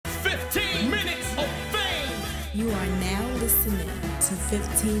You are now listening to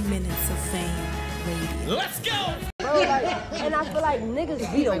 15 Minutes of Fame Radio. Let's go! Bro, like, and I feel like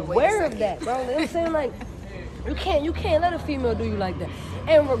niggas be aware of that, bro. You know what I'm saying? Like, you can't let a female do you like that.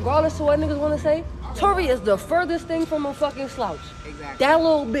 And regardless of what niggas want to say, Tori is the furthest thing from a fucking slouch. Exactly. That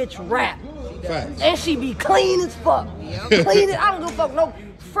little bitch rap. Facts. And she be clean as fuck. Yep. Clean as, I don't give a fuck, no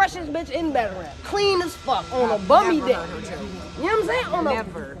freshest bitch in battle rap. Clean as fuck on a bummy day. You know what I'm saying?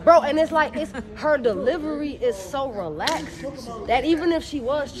 Never. Bro, and it's like, her delivery is so relaxed that even if she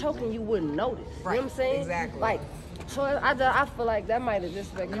was choking, you wouldn't notice. Right. You know what I'm saying? Exactly. Like, so I feel like that might have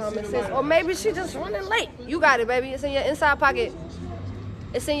just been common sense. Or maybe she just running late. You got it, baby. It's in your inside pocket.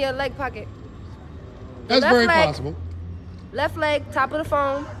 It's in your leg pocket. That's very possible. Left leg, top of the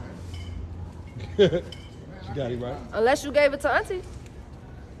phone. She got it right. Unless you gave it to auntie.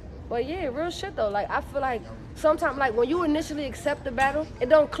 But yeah, real shit though. Like, I feel like sometimes, like, when you initially accept the battle, it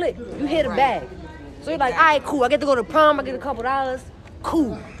don't click. You hit a bag. So you're like, all right, cool. I get to go to prom. I get a couple dollars.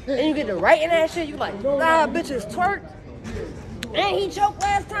 Cool. And you get to writing that shit. You like, nah, bitches twerk. And he choked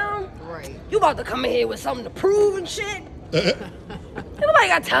last time. Right. You about to come in here with something to prove and shit. Nobody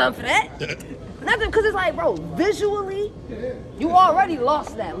got time for that. Nothing, because it's like, bro, visually, you already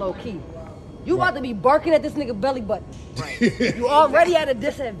lost that low key. You about to be barking at this nigga belly button. Right. You already at a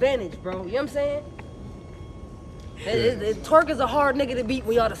disadvantage, bro. You know what I'm saying? Twerk is a hard nigga to beat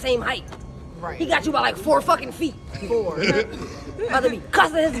when y'all the same height. Right. He got you by like 4 fucking feet. 4. About to be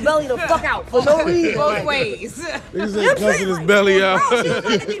cussing his belly the fuck out for no reason. Both like, ways. Niggas ain't cussing his belly out. Bro, she was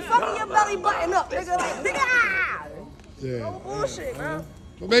about to be fucking your belly button up, nigga. Like, nigga, ah! Yeah. No bullshit, bro.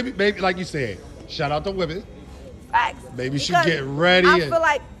 Well, maybe, like you said, shout out to women. Facts. Maybe she Because get ready. I feel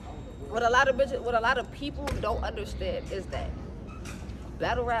like what a lot of people don't understand is that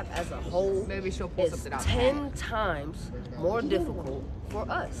battle rap as a whole Maybe she'll pull is something out. 10 times more difficult for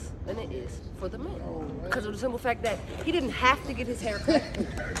us than it is for the men. Because of the simple fact that he didn't have to get his hair cut.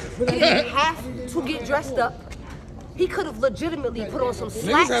 He didn't have to get dressed up. He could have legitimately put on some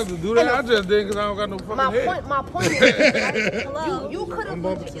slacks. Niggas have to do that. I just did because I don't got no fucking hair. My point is, right? you could have,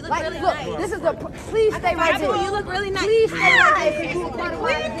 like, really look, nice. this is the, please stay right there. You look really nice. Please stay right there. You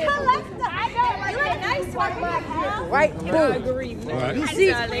right? Boom. Right.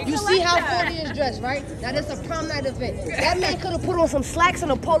 You see how 40 is dressed, right? Now this is a prom night event. That man could have put on some slacks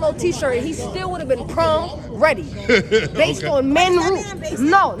and a polo t-shirt and he still would have been prom ready. Based on men rules.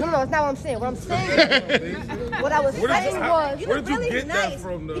 No, it's not what I'm saying. What I'm saying is, what I was saying was, Where did you get that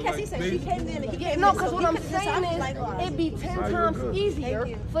from? Though? Because he said she came in and he gave no, because what I'm saying is, it'd be 10 times easier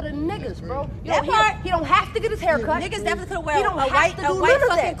for the niggas, bro. You know, he don't have to get his hair cut. Niggas definitely could He wear don't a have white to do fucking none of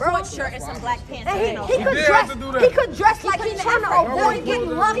that, bro. court shirt and some black pants. And And he could did dress. have to do that. He could dress like he's trying to avoid getting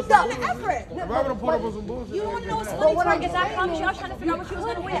locked up. effort. If I would have pulled up with some bullshit. You want to know what's But funny? what Twerk is I I'm promise you, I saying was trying to figure out what she was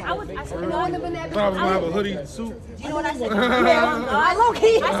gonna wear. I said, No, I've been that. I was gonna have a hoodie suit. you know what I said? I low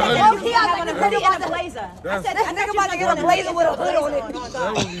key. I said, Low key, I I was was a hoodie and a blazer. I said, This nigga about to get a blazer with a hood on it.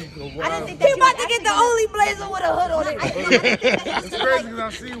 That would be wild. I didn't think He that about to get the only blazer with a hood on it. It's crazy because I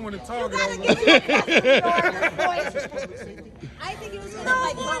see you when it's talking. I think he was gonna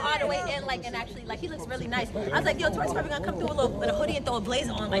like go all the way in, like, and actually, like, he looks really nice. I was like, yo, Twerk's probably gonna come through with a hoodie and throw a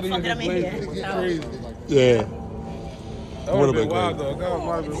blazer on, like, fuck it, I'm in here. Crazy. Yeah. That would have been wild though. That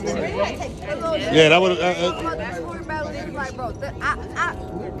would have been wild. Yeah, that would have. Like, bro,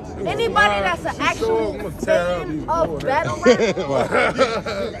 anybody that's an actual fan of battle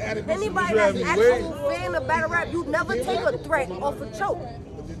rap, anybody that's an actual fan of battle rap, you never take a threat off a choke.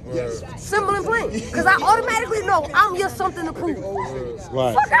 Simple and plain. Because I automatically know I'm just something to prove.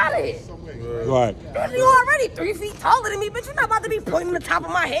 Right. Fuck out of here. Right. You already 3 feet taller than me, bitch. You're not about to be pointing the top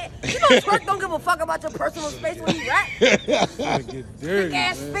of my head. You know Twerk don't give a fuck about your personal space when he rap. Big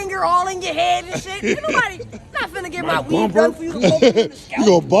ass finger all in your head and shit. Ain't nobody not finna get my weed done for you to bump through the scalp. You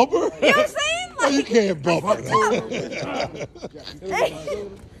gonna bump her? You know what I'm saying? Oh, you can't bump her. I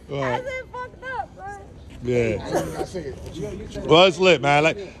said fucked up, bro. Yeah. Well, it's lit, man.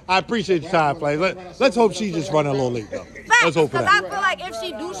 Like, I appreciate your time, Flamez. Let's hope she just running a little late, though. Let's hope for Because I that. feel like if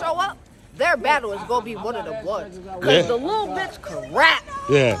she do show up, their battle is gonna be one of the ones. Because the little bitch can rap.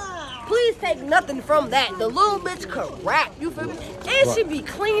 Yeah. Please take nothing from that. The little bitch could rap, you feel me? And she be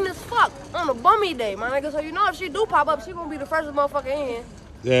clean as fuck on a bummy day, my nigga. So you know if she do pop up, she gonna be the first motherfucker in here.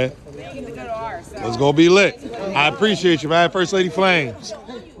 Yeah. It's gonna be lit. I appreciate you, man. First Lady Flamez.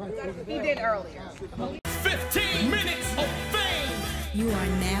 He did earlier. 15 minutes of fame. You are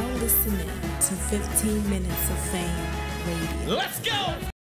now listening to 15 Minutes of Fame Radio. Let's go!